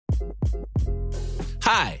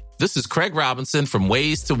Hi, this is Craig Robinson from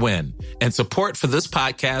Ways to Win, and support for this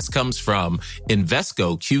podcast comes from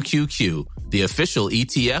Invesco QQQ, the official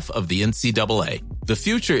ETF of the NCAA. The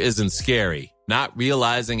future isn't scary. Not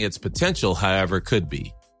realizing its potential, however, could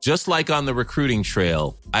be. Just like on the recruiting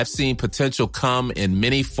trail, I've seen potential come in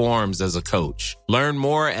many forms as a coach. Learn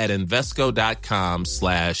more at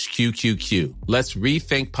Invesco.com/QQQ. Let's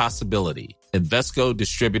rethink possibility. Invesco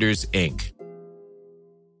Distributors, Inc.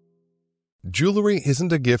 Jewelry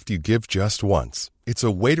isn't a gift you give just once. It's a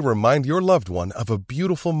way to remind your loved one of a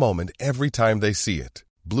beautiful moment every time they see it.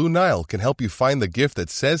 Blue Nile can help you find the gift that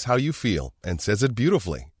says how you feel and says it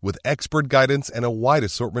beautifully, with expert guidance and a wide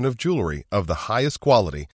assortment of jewelry of the highest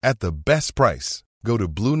quality at the best price. Go to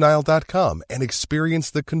BlueNile.com and experience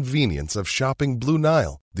the convenience of shopping Blue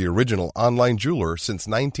Nile, the original online jeweler since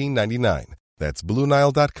 1999. That's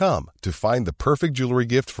BlueNile.com to find the perfect jewelry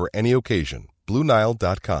gift for any occasion.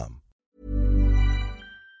 BlueNile.com.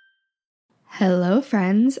 Hello,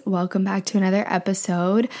 friends. Welcome back to another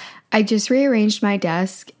episode. I just rearranged my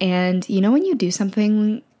desk, and you know when you do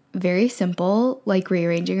something very simple, like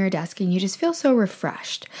rearranging your desk, and you just feel so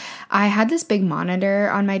refreshed. I had this big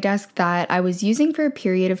monitor on my desk that I was using for a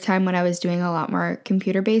period of time when I was doing a lot more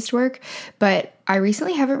computer-based work, but I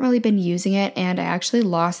recently haven't really been using it, and I actually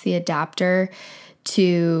lost the adapter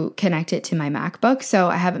to connect it to my MacBook, so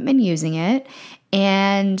I haven't been using it.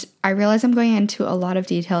 And I realize I'm going into a lot of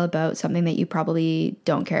detail about something that you probably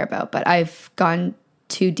don't care about, but I've gone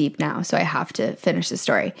too deep now, so I have to finish the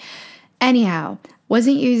story. Anyhow,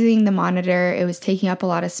 wasn't using the monitor. It was taking up a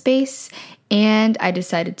lot of space, and I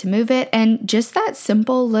decided to move it. And just that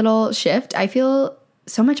simple little shift, I feel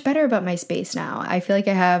so much better about my space now. I feel like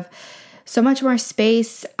I have so much more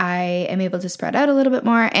space. I am able to spread out a little bit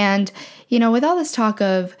more. And, you know, with all this talk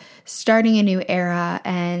of starting a new era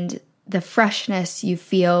and the freshness you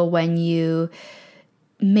feel when you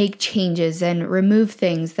make changes and remove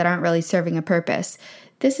things that aren't really serving a purpose,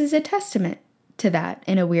 this is a testament to that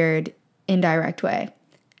in a weird, indirect way.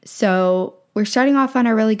 So we're starting off on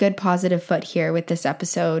a really good positive foot here with this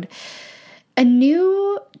episode. A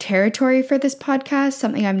new territory for this podcast,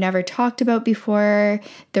 something I've never talked about before,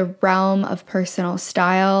 the realm of personal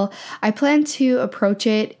style. I plan to approach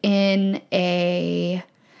it in a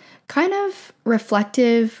kind of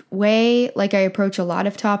reflective way, like I approach a lot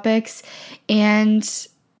of topics. And,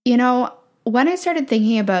 you know, when I started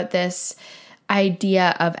thinking about this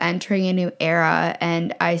idea of entering a new era,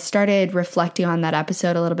 and I started reflecting on that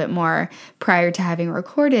episode a little bit more prior to having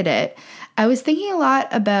recorded it, I was thinking a lot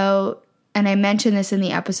about, and I mentioned this in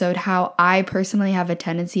the episode, how I personally have a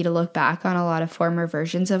tendency to look back on a lot of former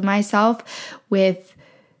versions of myself with,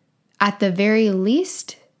 at the very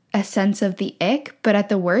least, a sense of the ick, but at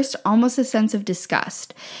the worst, almost a sense of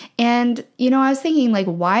disgust. And, you know, I was thinking, like,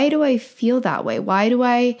 why do I feel that way? Why do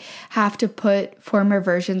I have to put former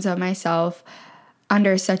versions of myself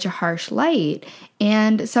under such a harsh light?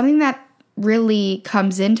 And something that really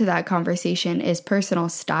comes into that conversation is personal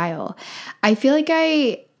style. I feel like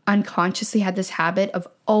I unconsciously had this habit of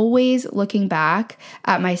always looking back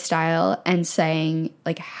at my style and saying,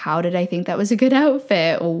 like, how did I think that was a good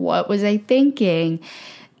outfit? What was I thinking?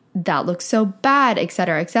 That looks so bad,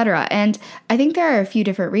 etc., etc. And I think there are a few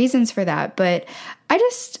different reasons for that, but I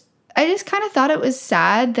just kind of thought it was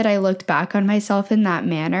sad that I looked back on myself in that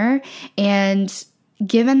manner. And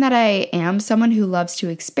given that I am someone who loves to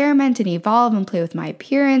experiment and evolve and play with my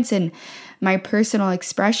appearance and my personal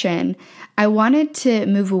expression, I wanted to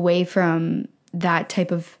move away from that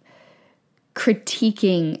type of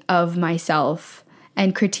critiquing of myself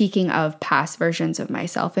and critiquing of past versions of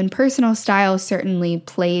myself. And personal style certainly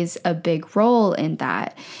plays a big role in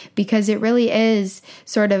that, because it really is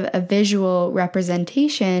sort of a visual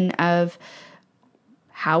representation of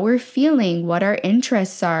how we're feeling, what our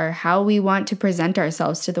interests are, how we want to present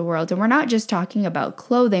ourselves to the world. And we're not just talking about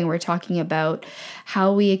clothing, we're talking about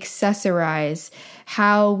how we accessorize,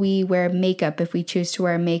 how we wear makeup if we choose to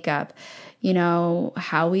wear makeup, you know,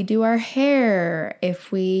 how we do our hair,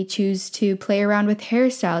 if we choose to play around with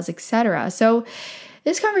hairstyles, etc. So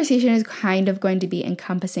this conversation is kind of going to be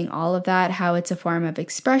encompassing all of that, how it's a form of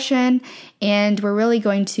expression, and we're really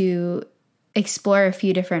going to explore a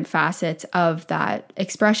few different facets of that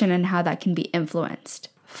expression and how that can be influenced.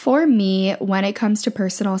 For me, when it comes to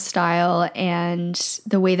personal style and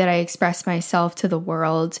the way that I express myself to the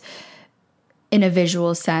world in a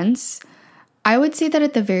visual sense, I would say that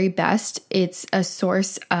at the very best, it's a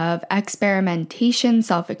source of experimentation,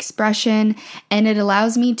 self-expression, and it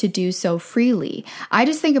allows me to do so freely. I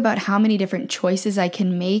just think about how many different choices I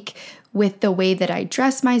can make with the way that I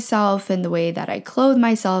dress myself and the way that I clothe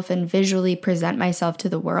myself and visually present myself to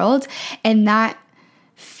the world. And that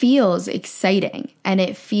feels exciting, and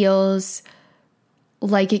it feels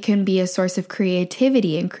like it can be a source of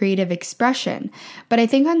creativity and creative expression. But I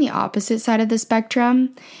think on the opposite side of the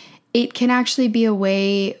spectrum, it can actually be a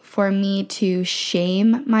way for me to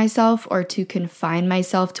shame myself or to confine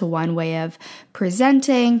myself to one way of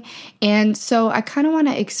presenting. And so I kind of want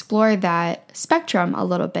to explore that spectrum a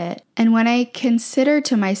little bit. And when I consider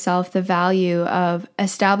to myself the value of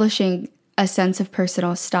establishing a sense of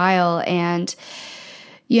personal style and,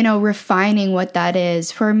 refining what that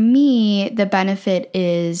is, for me, the benefit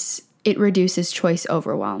is it reduces choice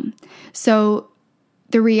overwhelm. So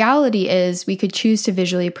the reality is we could choose to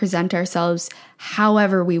visually present ourselves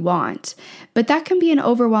however we want, but that can be an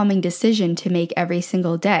overwhelming decision to make every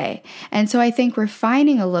single day. And so I think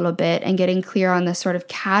refining a little bit and getting clear on the sort of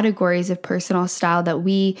categories of personal style that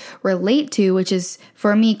we relate to, which is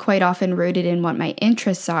for me quite often rooted in what my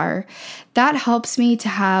interests are, that helps me to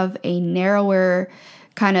have a narrower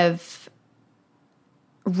kind of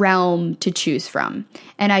realm to choose from.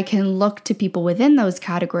 And I can look to people within those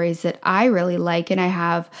categories that I really like, and I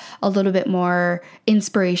have a little bit more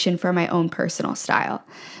inspiration for my own personal style.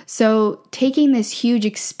 So taking this huge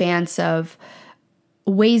expanse of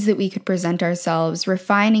ways that we could present ourselves,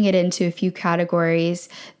 refining it into a few categories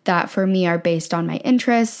that for me are based on my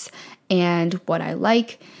interests and what I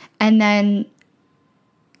like, and then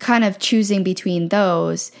kind of choosing between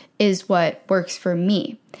those is what works for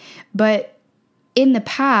me. But in the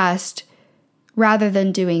past, rather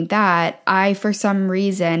than doing that, I, for some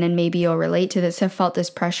reason, and maybe you'll relate to this, have felt this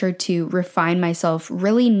pressure to refine myself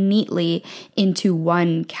really neatly into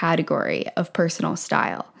one category of personal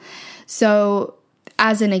style. So,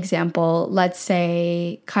 as an example, let's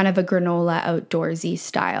say kind of a granola outdoorsy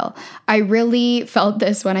style. I really felt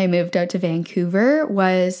this when I moved out to Vancouver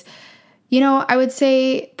was, I would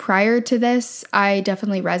say prior to this, I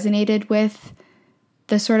definitely resonated with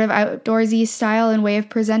the sort of outdoorsy style and way of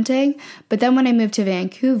presenting. But then when I moved to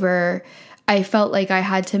Vancouver, I felt like I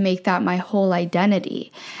had to make that my whole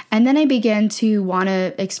identity. And then I began to want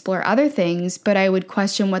to explore other things, but I would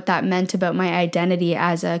question what that meant about my identity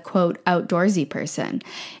as a, quote, outdoorsy person.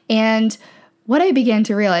 And what I began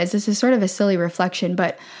to realize, this is sort of a silly reflection,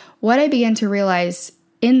 but what I began to realize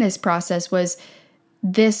in this process was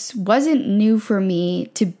this wasn't new for me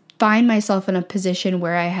to find myself in a position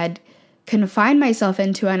where I had confine myself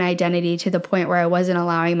into an identity to the point where I wasn't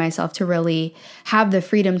allowing myself to really have the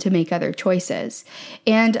freedom to make other choices.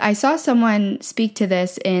 And I saw someone speak to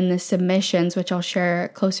this in the submissions, which I'll share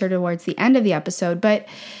closer towards the end of the episode, but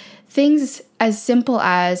things as simple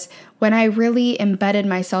as when I really embedded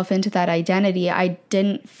myself into that identity, I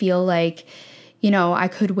didn't feel like, I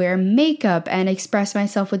could wear makeup and express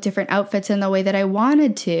myself with different outfits in the way that I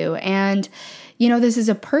wanted to. And this is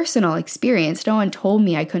a personal experience. No one told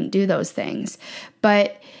me I couldn't do those things.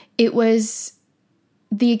 But it was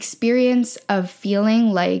the experience of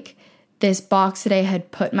feeling like this box that I had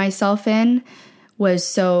put myself in was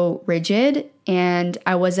so rigid, and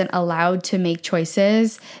I wasn't allowed to make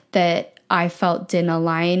choices that I felt didn't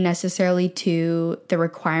align necessarily to the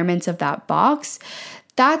requirements of that box.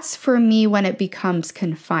 That's for me when it becomes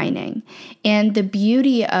confining. And the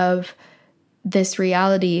beauty of this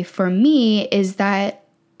reality for me is that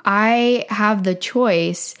I have the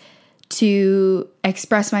choice to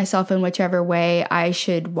express myself in whichever way I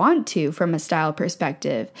should want to from a style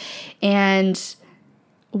perspective. And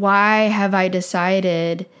why have I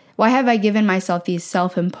given myself these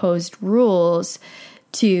self-imposed rules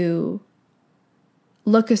to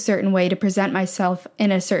look a certain way, to present myself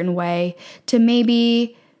in a certain way, to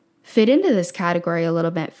maybe fit into this category a little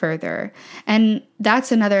bit further? And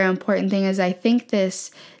that's another important thing, is I think this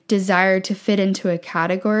desire to fit into a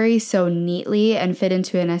category so neatly and fit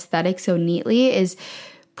into an aesthetic so neatly is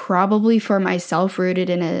probably for myself rooted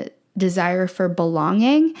in a desire for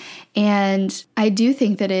belonging. And I do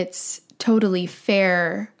think that it's totally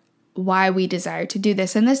fair why we desire to do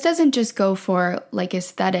this. And this doesn't just go for like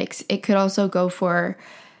aesthetics. It could also go for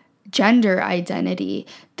gender identity,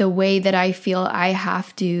 the way that I feel I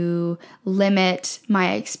have to limit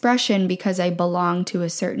my expression because I belong to a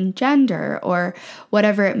certain gender or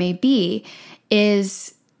whatever it may be,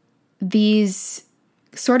 is these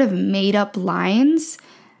sort of made up lines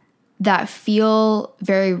that feel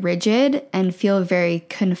very rigid and feel very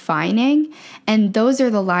confining. And those are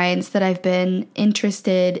the lines that I've been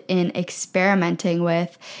interested in experimenting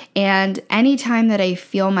with. And anytime that I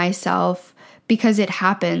feel myself, because it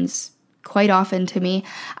happens quite often to me,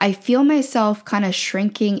 I feel myself kind of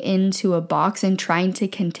shrinking into a box and trying to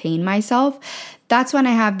contain myself. That's when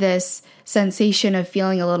I have this sensation of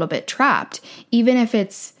feeling a little bit trapped, even if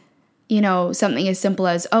it's something as simple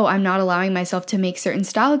as, oh, I'm not allowing myself to make certain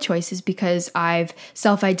style choices because I've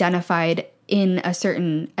self-identified in a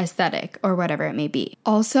certain aesthetic or whatever it may be.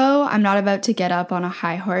 Also, I'm not about to get up on a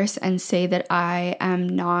high horse and say that I am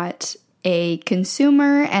not a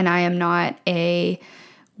consumer and I am not a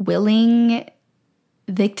willing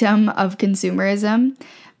victim of consumerism.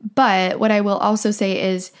 But what I will also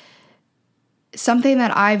say is, something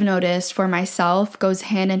that I've noticed for myself goes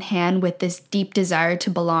hand in hand with this deep desire to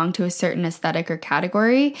belong to a certain aesthetic or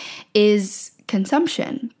category is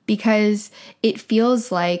consumption, because it feels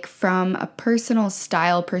like from a personal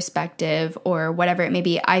style perspective or whatever it may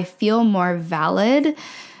be, I feel more valid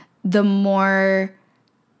the more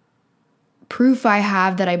proof I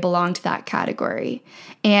have that I belong to that category.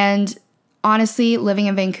 And honestly, living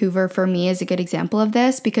in Vancouver for me is a good example of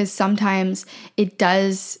this, because sometimes it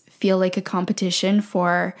does feel like a competition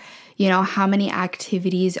for, how many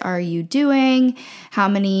activities are you doing? How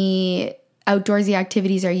many outdoorsy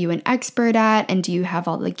activities are you an expert at? And do you have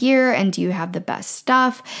all the gear? And do you have the best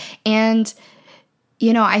stuff? And,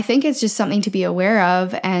 I think it's just something to be aware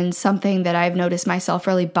of, and something that I've noticed myself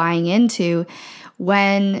really buying into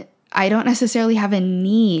when I don't necessarily have a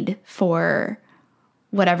need for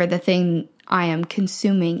whatever the thing I am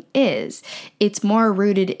consuming is. It's more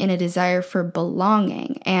rooted in a desire for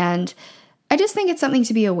belonging. And I just think it's something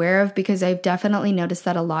to be aware of, because I've definitely noticed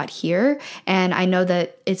that a lot here. And I know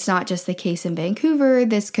that it's not just the case in Vancouver.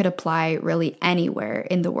 This could apply really anywhere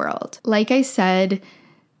in the world. Like I said,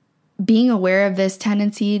 being aware of this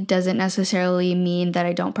tendency doesn't necessarily mean that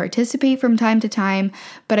I don't participate from time to time,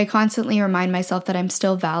 but I constantly remind myself that I'm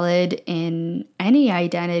still valid in any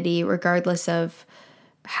identity, regardless of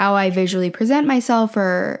how I visually present myself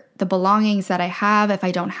or the belongings that I have, if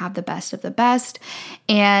I don't have the best of the best.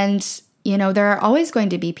 And, there are always going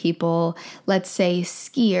to be people, let's say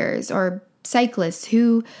skiers or cyclists,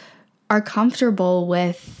 who are comfortable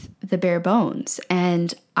with the bare bones.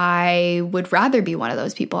 And I would rather be one of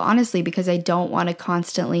those people, honestly, because I don't want to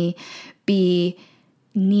constantly be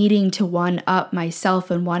needing to one up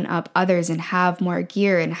myself and one up others and have more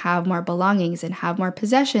gear and have more belongings and have more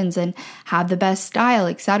possessions and have the best style,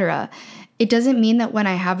 etc. It doesn't mean that when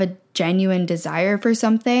I have a genuine desire for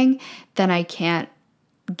something, then I can't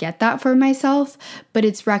get that for myself, but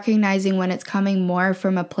it's recognizing when it's coming more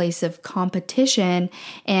from a place of competition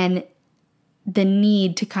and the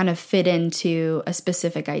need to kind of fit into a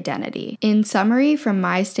specific identity. In summary, from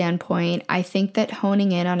my standpoint, I think that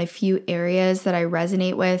honing in on a few areas that I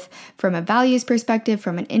resonate with from a values perspective,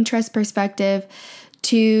 from an interest perspective,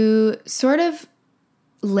 to sort of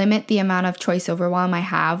limit the amount of choice overwhelm I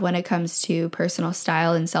have when it comes to personal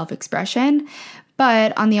style and self-expression.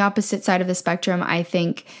 But on the opposite side of the spectrum, I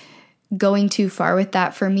think going too far with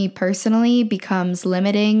that for me personally becomes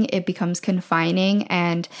limiting, it becomes confining,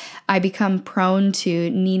 and I become prone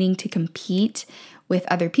to needing to compete with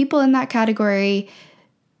other people in that category,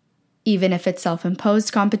 even if it's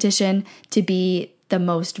self-imposed competition, to be the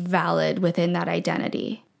most valid within that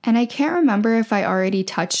identity. And I can't remember if I already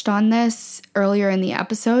touched on this earlier in the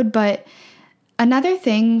episode, but another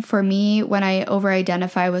thing for me when I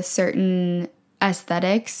over-identify with certain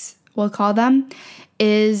aesthetics, we'll call them,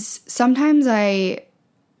 is sometimes I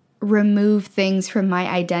remove things from my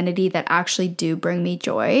identity that actually do bring me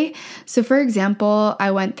joy. So for example, I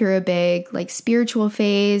went through a big spiritual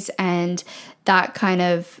phase, and that kind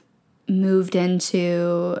of moved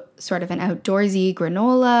into sort of an outdoorsy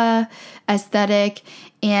granola aesthetic.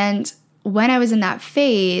 And when I was in that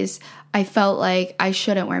phase, I felt like I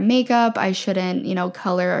shouldn't wear makeup, I shouldn't,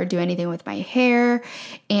 color or do anything with my hair.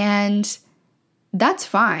 And that's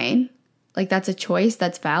fine. That's a choice,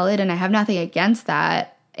 that's valid, and I have nothing against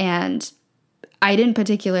that. And I didn't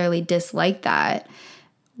particularly dislike that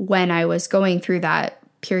when I was going through that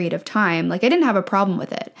period of time. I didn't have a problem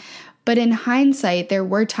with it. But in hindsight, there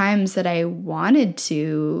were times that I wanted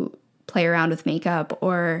to play around with makeup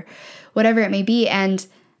or whatever it may be, and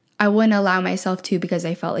I wouldn't allow myself to because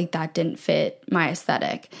I felt like that didn't fit my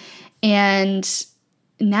aesthetic. And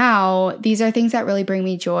now these are things that really bring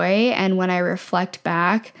me joy. And when I reflect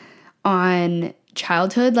back on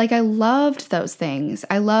childhood, I loved those things.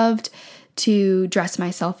 I loved to dress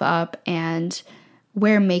myself up and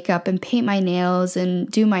wear makeup and paint my nails and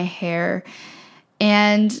do my hair.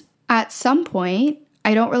 And At some point,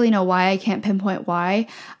 I don't really know why, I can't pinpoint why,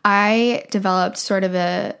 I developed sort of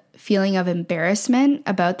a feeling of embarrassment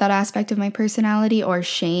about that aspect of my personality, or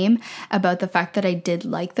shame about the fact that I did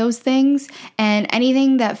like those things. And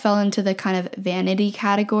anything that fell into the kind of vanity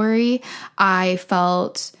category, I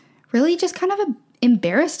felt really just kind of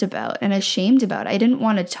embarrassed about and ashamed about. I didn't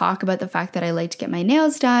want to talk about the fact that I like to get my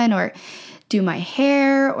nails done or do my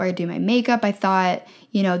hair or do my makeup. I thought,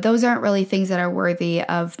 those aren't really things that are worthy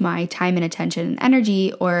of my time and attention and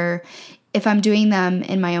energy, or if I'm doing them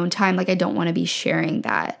in my own time, I don't want to be sharing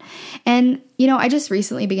that. And, I just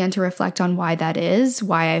recently began to reflect on why that is,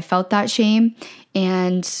 why I felt that shame.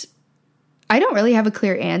 And I don't really have a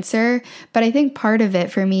clear answer, but I think part of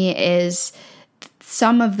it for me is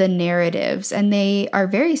some of the narratives, and they are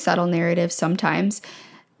very subtle narratives sometimes,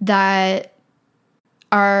 that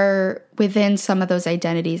are within some of those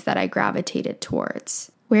identities that I gravitated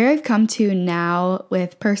towards. Where I've come to now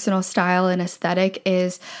with personal style and aesthetic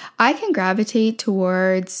is I can gravitate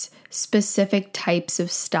towards specific types of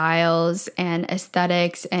styles and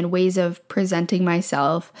aesthetics and ways of presenting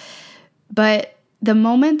myself. But the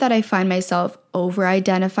moment that I find myself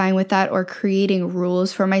over-identifying with that or creating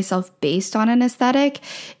rules for myself based on an aesthetic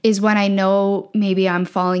is when I know maybe I'm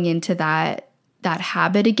falling into that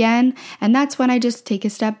habit again. And that's when I just take a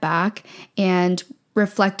step back and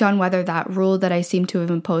reflect on whether that rule that I seem to have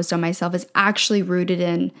imposed on myself is actually rooted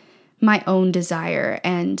in my own desire,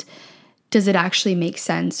 and does it actually make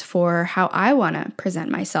sense for how I want to present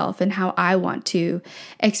myself and how I want to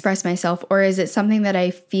express myself? Or is it something that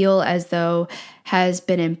I feel as though has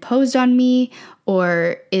been imposed on me,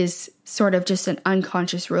 or is sort of just an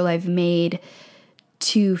unconscious rule I've made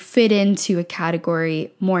to fit into a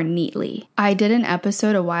category more neatly? I did an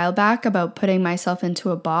episode a while back about putting myself into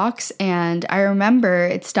a box, and I remember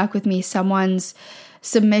it stuck with me, someone's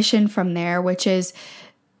submission from there, which is,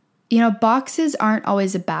 boxes aren't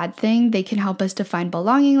always a bad thing. They can help us to find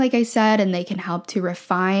belonging, like I said, and they can help to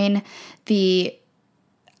refine the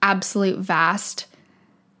absolute vast,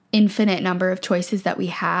 infinite number of choices that we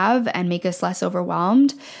have and make us less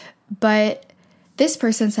overwhelmed. But this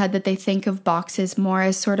person said that they think of boxes more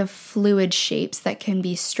as sort of fluid shapes that can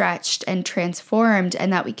be stretched and transformed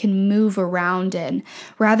and that we can move around in,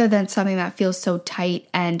 rather than something that feels so tight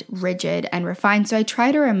and rigid and refined. So I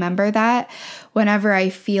try to remember that whenever I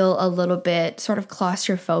feel a little bit sort of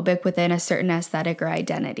claustrophobic within a certain aesthetic or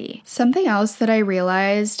identity. Something else that I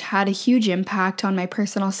realized had a huge impact on my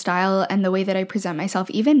personal style and the way that I present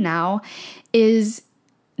myself even now is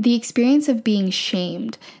the experience of being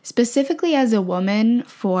shamed, specifically as a woman,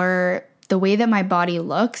 for the way that my body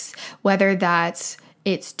looks, whether that's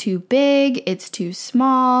it's too big, it's too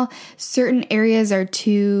small, certain areas are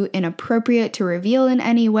too inappropriate to reveal in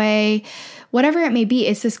any way, whatever it may be.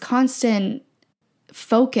 It's this constant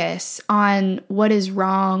focus on what is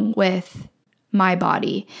wrong with my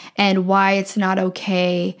body and why it's not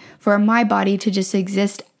okay for my body to just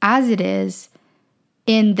exist as it is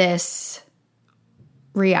in this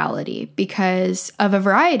reality because of a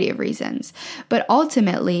variety of reasons. But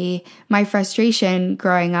ultimately, my frustration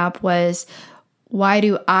growing up was, why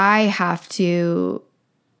do I have to?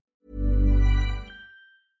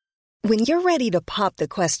 When you're ready to pop the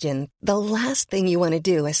question, the last thing you want to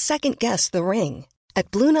do is second guess the ring.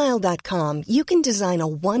 At BlueNile.com, you can design a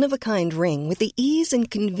one-of-a-kind ring with the ease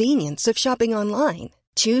and convenience of shopping online.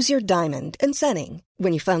 Choose your diamond and setting.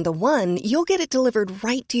 When you find the one, you'll get it delivered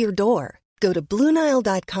right to your door. Go to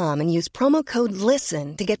BlueNile.com and use promo code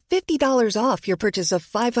LISTEN to get $50 off your purchase of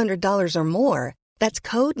 $500 or more. That's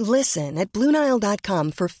code LISTEN at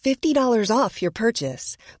BlueNile.com for $50 off your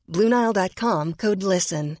purchase. BlueNile.com, code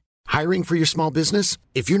LISTEN. Hiring for your small business?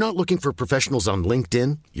 If you're not looking for professionals on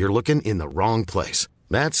LinkedIn, you're looking in the wrong place.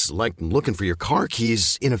 That's like looking for your car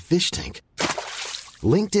keys in a fish tank.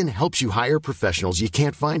 LinkedIn helps you hire professionals you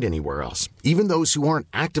can't find anywhere else, even those who aren't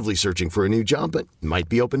actively searching for a new job but might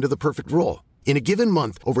be open to the perfect role. In a given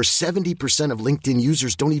month, over 70% of LinkedIn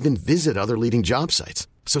users don't even visit other leading job sites.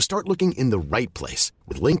 So start looking in the right place.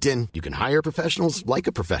 With LinkedIn, you can hire professionals like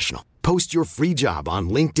a professional. Post your free job on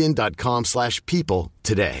linkedin.com/people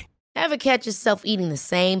today. Ever catch yourself eating the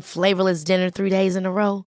same flavorless dinner 3 days in a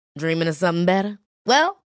row? Dreaming of something better?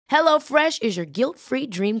 Well, HelloFresh is your guilt-free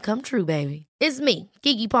dream come true, baby. It's me,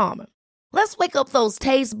 Keke Palmer. Let's wake up those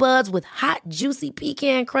taste buds with hot, juicy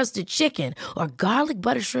pecan-crusted chicken or garlic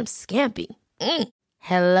butter shrimp scampi.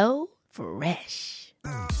 Hello Fresh.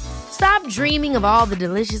 Stop dreaming of all the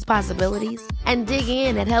delicious possibilities and dig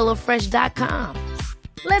in at HelloFresh.com.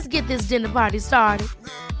 Let's get this dinner party started.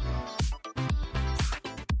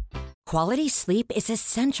 Quality sleep is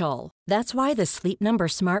essential. That's why the Sleep Number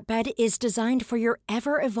Smart Bed is designed for your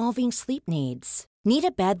ever-evolving sleep needs. Need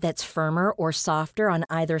a bed that's firmer or softer on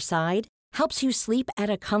either side? Helps you sleep at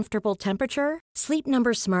a comfortable temperature? Sleep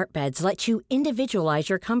Number Smart Beds let you individualize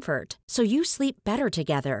your comfort so you sleep better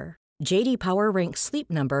together. J.D. Power ranks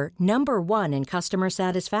Sleep Number number 1 in customer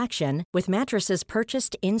satisfaction with mattresses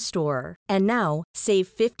purchased in-store. And now, save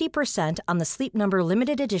 50% on the Sleep Number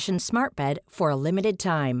Limited Edition Smart Bed for a limited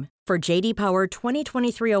time. For J.D. Power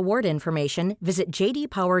 2023 award information, visit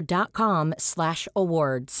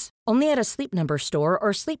jdpower.com/awards. Only at a Sleep Number store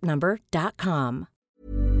or sleepnumber.com.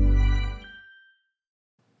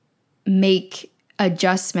 Make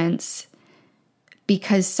adjustments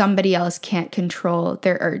because somebody else can't control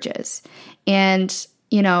their urges. And,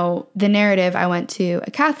 you know, the narrative, I went to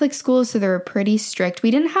a Catholic school, so they were pretty strict.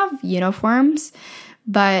 We didn't have uniforms,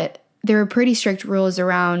 but there were pretty strict rules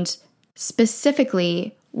around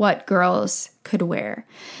specifically what girls could wear.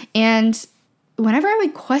 And whenever I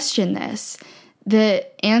would question this, the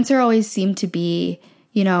answer always seemed to be,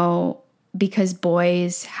 you know, because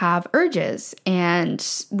boys have urges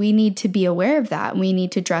and we need to be aware of that. We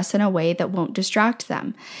need to dress in a way that won't distract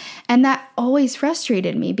them. And that always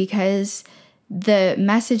frustrated me because the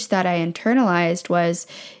message that I internalized was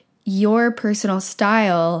your personal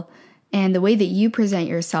style and the way that you present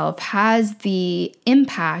yourself has the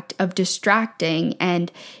impact of distracting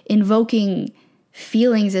and invoking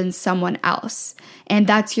feelings in someone else. And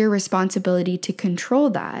that's your responsibility to control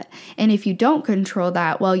that. And if you don't control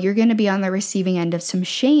that, well, you're going to be on the receiving end of some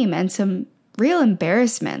shame and some real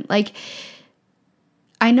embarrassment. Like,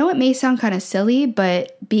 I know it may sound kind of silly,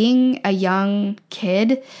 but being a young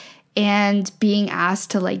kid and being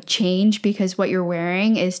asked to like change because what you're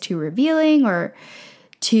wearing is too revealing or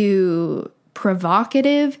too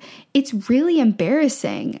provocative, it's really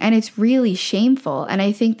embarrassing and it's really shameful. And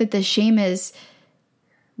I think that the shame is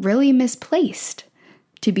really misplaced,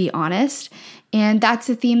 to be honest. And that's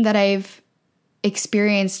a theme that I've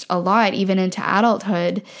experienced a lot, even into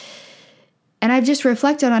adulthood. And I've just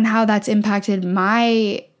reflected on how that's impacted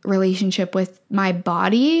my relationship with my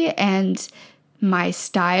body and my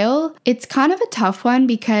style. It's kind of a tough one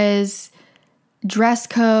because dress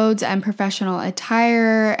codes and professional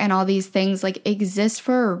attire and all these things like exist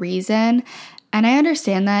for a reason. And I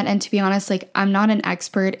understand that. And to be honest, like I'm not an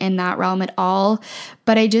expert in that realm at all.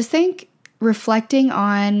 But I just think reflecting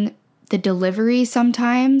on the delivery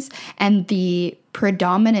sometimes and the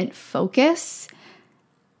predominant focus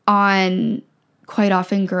on quite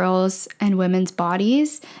often girls and women's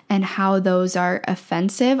bodies and how those are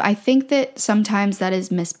offensive, I think that sometimes that is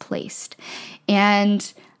misplaced.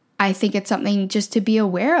 And I think it's something just to be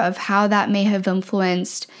aware of how that may have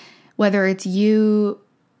influenced whether it's you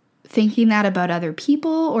thinking that about other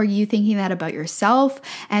people or you thinking that about yourself,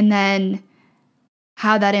 and then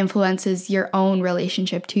how that influences your own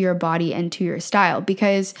relationship to your body and to your style.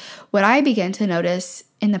 Because what I began to notice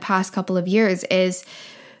in the past couple of years is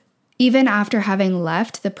even after having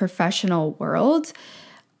left the professional world,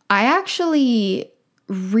 I actually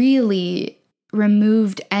really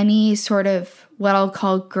removed any sort of what I'll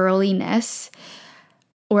call girliness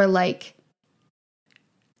or like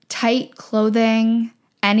tight clothing,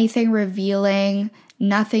 anything revealing,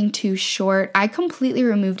 nothing too short. I completely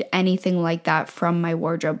removed anything like that from my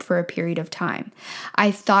wardrobe for a period of time.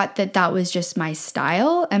 I thought that that was just my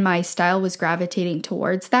style and my style was gravitating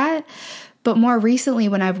towards that. But more recently,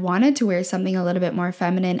 when I've wanted to wear something a little bit more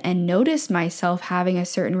feminine and noticed myself having a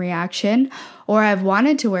certain reaction, or I've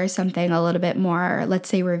wanted to wear something a little bit more, let's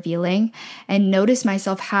say, revealing, and noticed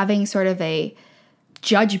myself having sort of a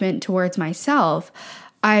judgment towards myself,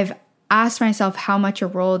 I've asked myself how much a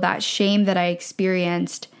role that shame that I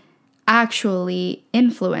experienced actually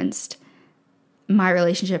influenced my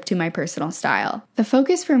relationship to my personal style. The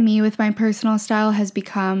focus for me with my personal style has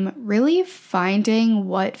become really finding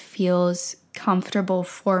what feels comfortable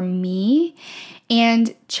for me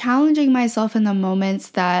and challenging myself in the moments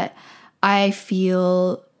that I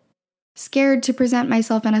feel scared to present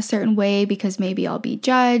myself in a certain way because maybe I'll be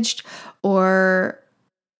judged or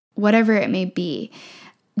whatever it may be.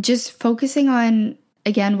 Just focusing on,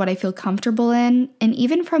 again, what I feel comfortable in. And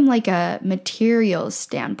even from like a materials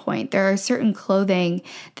standpoint, there are certain clothing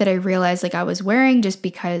that I realized like I was wearing just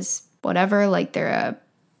because whatever, like they're a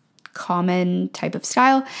common type of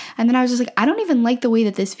style. And then I was just like, I don't even like the way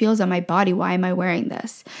that this feels on my body. Why am I wearing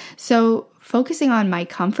this? So focusing on my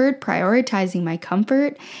comfort, prioritizing my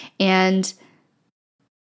comfort, and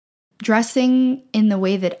dressing in the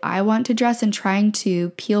way that I want to dress and trying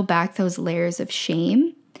to peel back those layers of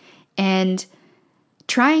shame and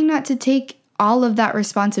trying not to take all of that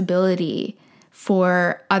responsibility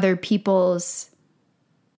for other people's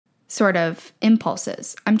sort of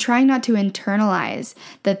impulses. I'm trying not to internalize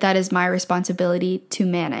that is my responsibility to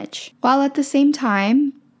manage, while at the same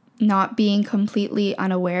time not being completely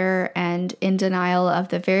unaware and in denial of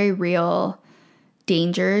the very real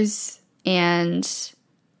dangers and,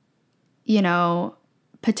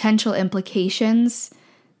 potential implications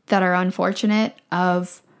that are unfortunate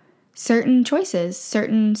of certain choices,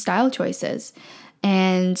 certain style choices,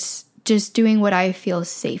 and just doing what I feel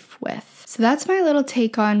safe with. So that's my little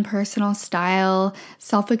take on personal style,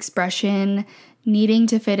 self-expression, needing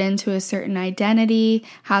to fit into a certain identity,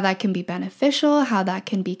 how that can be beneficial, how that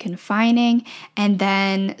can be confining, and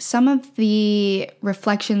then some of the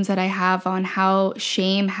reflections that I have on how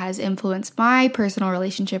shame has influenced my personal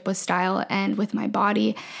relationship with style and with my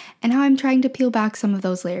body, and how I'm trying to peel back some of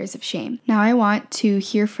those layers of shame. Now I want to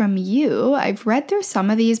hear from you. I've read through some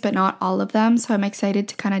of these, but not all of them, so I'm excited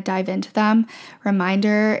to kind of dive into them.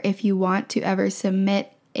 Reminder, if you want to ever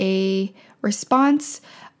submit a response,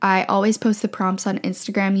 I always post the prompts on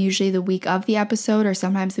Instagram, usually the week of the episode or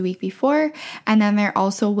sometimes the week before. And then there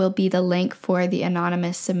also will be the link for the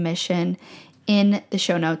anonymous submission in the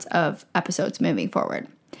show notes of episodes moving forward.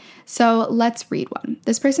 So let's read one.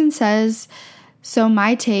 This person says, so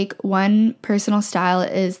my take, one personal style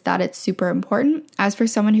is that it's super important. As for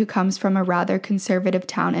someone who comes from a rather conservative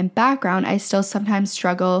town and background, I still sometimes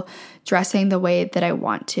struggle dressing the way that I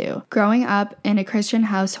want to. Growing up in a Christian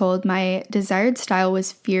household, my desired style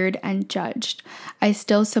was feared and judged. I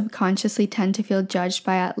still subconsciously tend to feel judged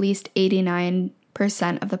by at least 89%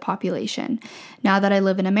 of the population. Now that I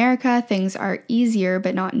live in America, things are easier,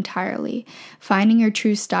 but not entirely. Finding your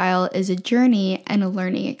true style is a journey and a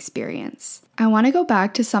learning experience. I want to go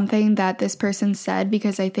back to something that this person said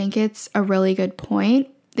because I think it's a really good point.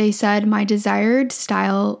 They said, my desired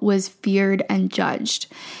style was feared and judged.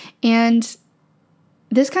 And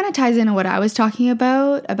this kind of ties into what I was talking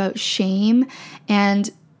about shame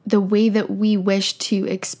and the way that we wish to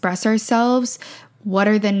express ourselves. What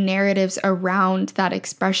are the narratives around that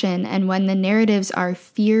expression? And when the narratives are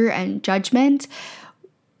fear and judgment,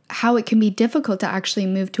 how it can be difficult to actually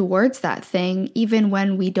move towards that thing, even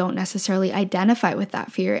when we don't necessarily identify with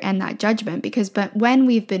that fear and that judgment. But when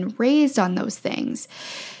we've been raised on those things,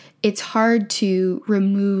 it's hard to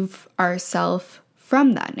remove ourselves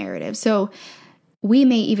from that narrative. So we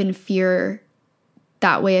may even fear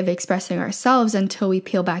that way of expressing ourselves until we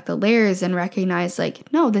peel back the layers and recognize,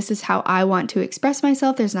 like, no, this is how I want to express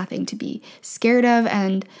myself. There's nothing to be scared of.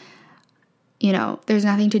 And there's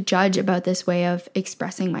nothing to judge about this way of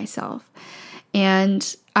expressing myself.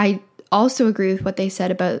 And I also agree with what they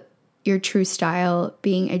said about your true style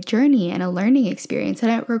being a journey and a learning experience,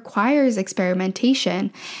 and it requires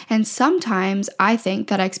experimentation. And sometimes I think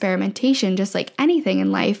that experimentation, just like anything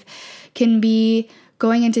in life, can be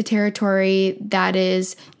going into territory that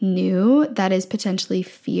is new, that is potentially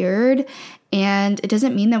feared. And it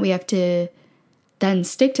doesn't mean that we have to then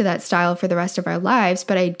stick to that style for the rest of our lives,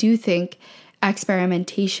 but I do think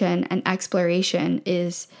experimentation and exploration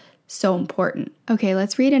is so important. Okay,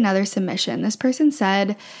 let's read another submission. This person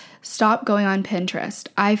said, stop going on Pinterest.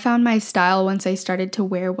 I found my style once I started to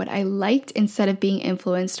wear what I liked instead of being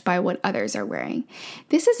influenced by what others are wearing.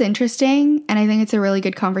 This is interesting, and I think it's a really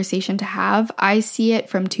good conversation to have. I see it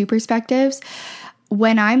from two perspectives.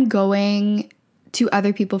 When I'm going to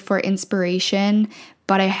other people for inspiration,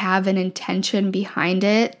 but I have an intention behind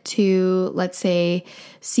it to, let's say,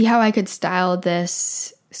 see how I could style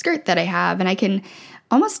this skirt that I have. And I can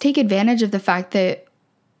almost take advantage of the fact that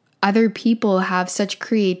other people have such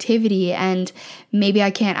creativity and maybe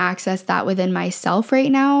I can't access that within myself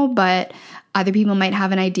right now, but other people might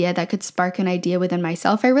have an idea that could spark an idea within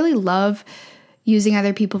myself. I really love using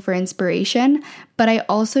other people for inspiration, but I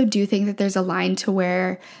also do think that there's a line to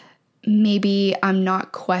where maybe I'm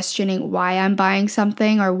not questioning why I'm buying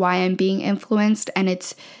something or why I'm being influenced, and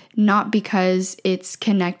it's not because it's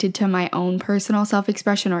connected to my own personal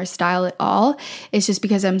self-expression or style at all. It's just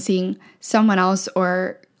because I'm seeing someone else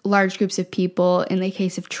or large groups of people, in the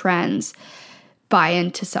case of trends, buy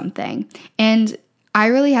into something. And I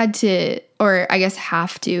really had to, or I guess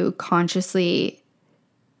have to, consciously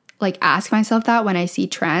ask myself that when I see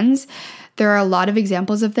trends. There are a lot of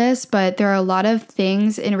examples of this, but there are a lot of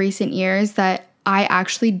things in recent years that I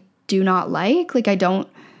actually do not like. I don't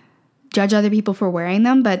judge other people for wearing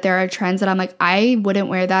them, but there are trends that I'm like, I wouldn't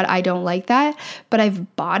wear that. I don't like that, but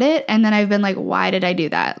I've bought it. And then I've been like, why did I do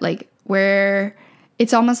that? Where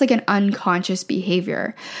it's almost like an unconscious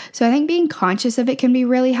behavior. So I think being conscious of it can be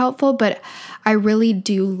really helpful, but I really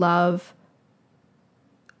do love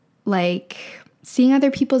seeing other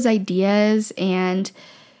people's ideas and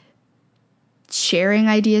sharing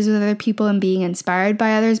ideas with other people and being inspired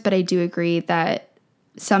by others, but I do agree that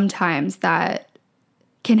sometimes that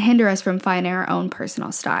can hinder us from finding our own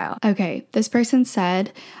personal style. Okay, this person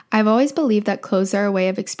said, I've always believed that clothes are a way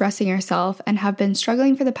of expressing yourself and have been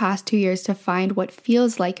struggling for the past 2 years to find what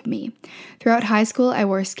feels like me. Throughout high school, I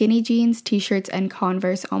wore skinny jeans, t-shirts, and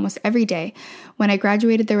Converse almost every day. When I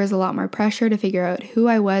graduated, there was a lot more pressure to figure out who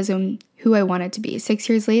I was and who I wanted to be. 6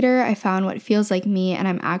 years later, I found what feels like me and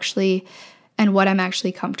what I'm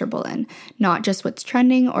actually comfortable in, not just what's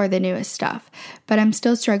trending or the newest stuff. But I'm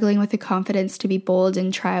still struggling with the confidence to be bold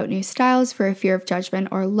and try out new styles for a fear of judgment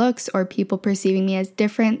or looks or people perceiving me as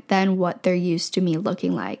different than what they're used to me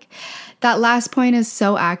looking like. That last point is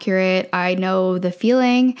so accurate. I know the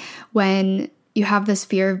feeling when you have this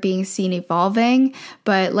fear of being seen evolving,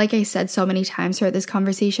 but like I said so many times throughout this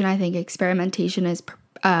conversation, I think experimentation is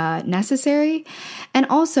necessary. And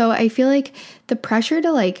also, I feel like the pressure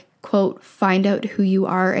to quote, find out who you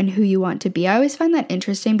are and who you want to be. I always find that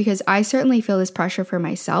interesting because I certainly feel this pressure for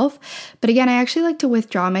myself. But again, I actually like to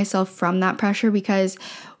withdraw myself from that pressure because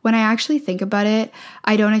when I actually think about it,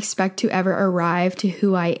 I don't expect to ever arrive to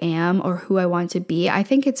who I am or who I want to be. I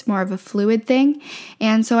think it's more of a fluid thing.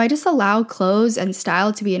 And so I just allow clothes and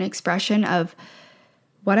style to be an expression of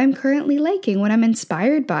what I'm currently liking, what I'm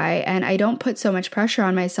inspired by, and I don't put so much pressure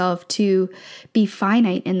on myself to be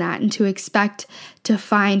finite in that and to expect to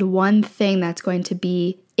find one thing that's going to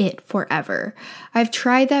be it forever. I've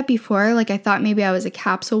tried that before. I thought maybe I was a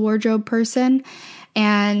capsule wardrobe person,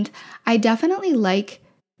 and I definitely like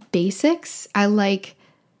basics. I like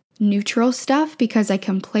neutral stuff because I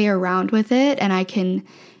can play around with it and I can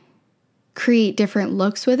create different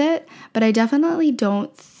looks with it, but I definitely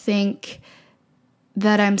don't think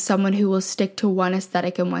that I'm someone who will stick to one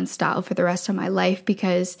aesthetic and one style for the rest of my life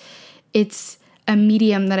because it's a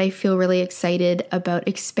medium that I feel really excited about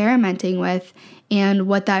experimenting with. And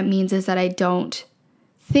what that means is that I don't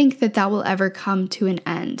think that will ever come to an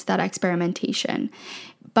end, that experimentation.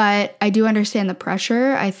 But I do understand the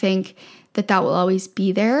pressure. I think that will always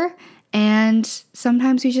be there. And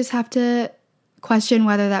sometimes we just have to question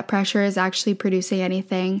whether that pressure is actually producing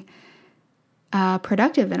anything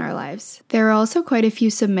productive in our lives. There are also quite a few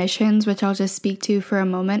submissions, which I'll just speak to for a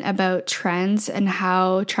moment, about trends and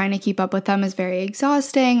how trying to keep up with them is very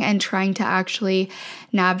exhausting and trying to actually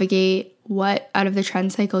navigate what out of the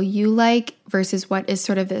trend cycle you like versus what is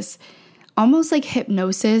sort of this almost like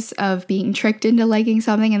hypnosis of being tricked into liking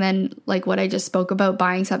something and then what I just spoke about,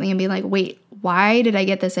 buying something and being like, wait, why did I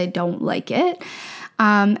get this? I don't like it.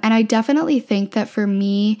 And I definitely think that for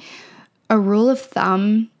me, a rule of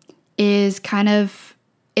thumb is kind of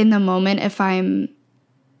in the moment. If I'm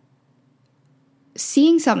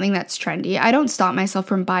seeing something that's trendy, I don't stop myself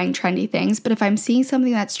from buying trendy things, but if I'm seeing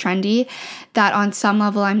something that's trendy that on some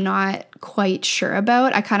level I'm not quite sure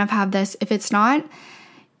about, I kind of have this, if it's not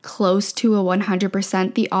close to a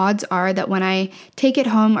 100%, the odds are that when I take it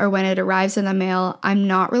home or when it arrives in the mail, I'm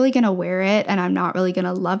not really going to wear it and I'm not really going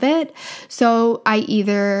to love it. So I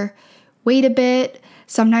either wait a bit.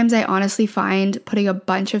 Sometimes I honestly find putting a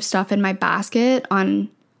bunch of stuff in my basket when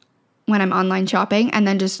I'm online shopping and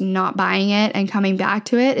then just not buying it and coming back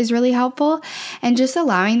to it is really helpful. And just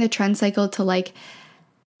allowing the trend cycle to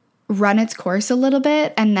run its course a little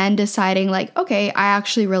bit and then deciding okay, I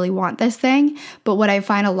actually really want this thing. But what I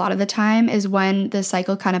find a lot of the time is when the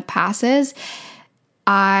cycle kind of passes,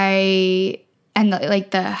 the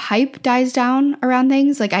hype dies down around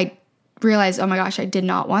things. I realize, oh my gosh, I did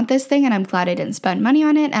not want this thing and I'm glad I didn't spend money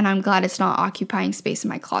on it and I'm glad it's not occupying space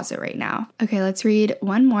in my closet right now. Okay, let's read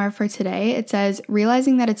one more for today. It says,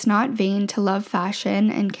 realizing that it's not vain to love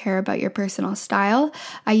fashion and care about your personal style.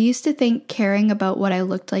 I used to think caring about what I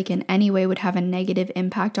looked like in any way would have a negative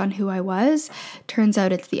impact on who I was. Turns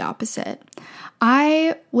out it's the opposite.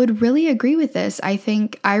 I would really agree with this. I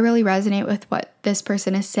think I really resonate with what this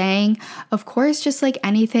person is saying. Of course, just like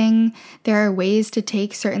anything, there are ways to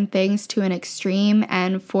take certain things to an extreme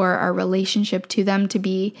and for our relationship to them to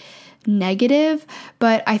be negative.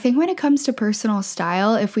 But I think when it comes to personal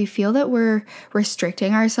style, if we feel that we're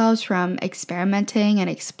restricting ourselves from experimenting and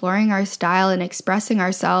exploring our style and expressing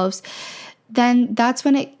ourselves, then that's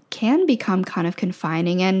when it can become kind of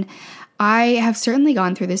confining. And I have certainly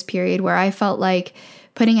gone through this period where I felt like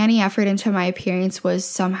putting any effort into my appearance was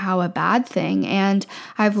somehow a bad thing. And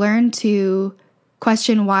I've learned to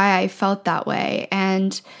question why I felt that way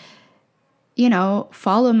and,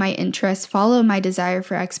 follow my interests, follow my desire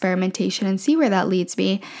for experimentation and see where that leads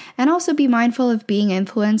me. And also be mindful of being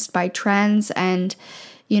influenced by trends and,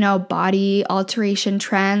 body alteration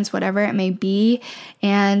trends, whatever it may be.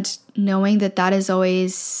 And knowing that is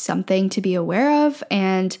always something to be aware of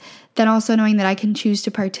and then also knowing that I can choose to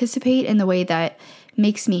participate in the way that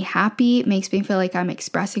makes me happy, makes me feel like I'm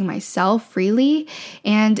expressing myself freely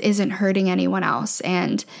and isn't hurting anyone else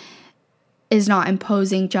and is not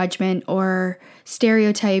imposing judgment or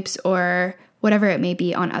stereotypes or whatever it may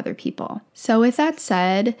be on other people. So with that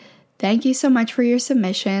said, thank you so much for your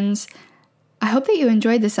submissions. I hope that you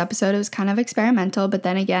enjoyed this episode. It was kind of experimental, but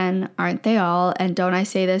then again, aren't they all? And don't I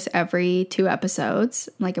say this every 2 episodes,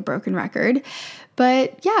 like a broken record?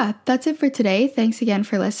 But yeah, that's it for today. Thanks again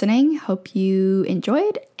for listening. Hope you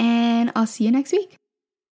enjoyed, and I'll see you next week.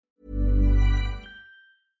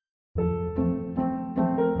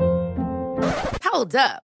 Hold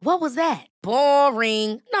up. What was that?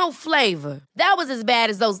 Boring. No flavor. That was as bad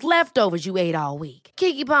as those leftovers you ate all week.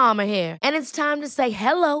 Keke Palmer here, and it's time to say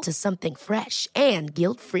hello to something fresh and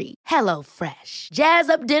guilt-free. Hello Fresh. Jazz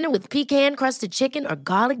up dinner with pecan-crusted chicken or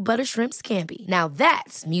garlic butter shrimp scampi. Now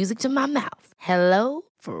that's music to my mouth. Hello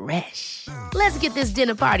Fresh. Let's get this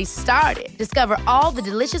dinner party started. Discover all the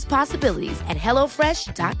delicious possibilities at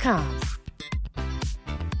HelloFresh.com.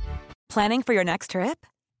 Planning for your next trip?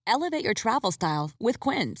 Elevate your travel style with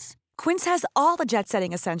Quince. Quince has all the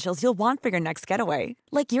jet-setting essentials you'll want for your next getaway,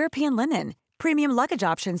 like European linen, premium luggage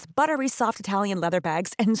options, buttery soft Italian leather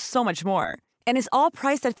bags, and so much more. And is all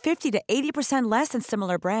priced at 50 to 80% less than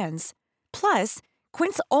similar brands. Plus,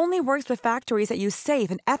 Quince only works with factories that use safe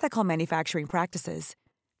and ethical manufacturing practices.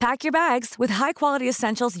 Pack your bags with high-quality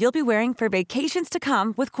essentials you'll be wearing for vacations to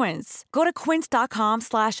come with Quince. Go to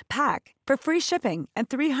quince.com/pack for free shipping and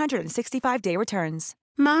 365-day returns.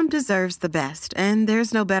 Mom deserves the best, and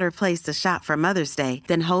there's no better place to shop for Mother's Day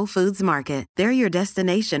than Whole Foods Market. They're your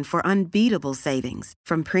destination for unbeatable savings,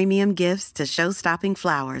 from premium gifts to show-stopping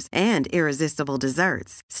flowers and irresistible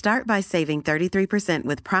desserts. Start by saving 33%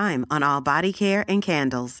 with Prime on all body care and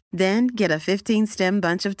candles. Then get a 15-stem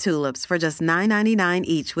bunch of tulips for just $9.99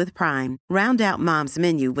 each with Prime. Round out Mom's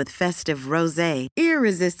menu with festive rosé,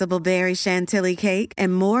 irresistible berry chantilly cake,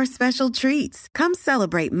 and more special treats. Come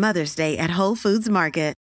celebrate Mother's Day at Whole Foods Market.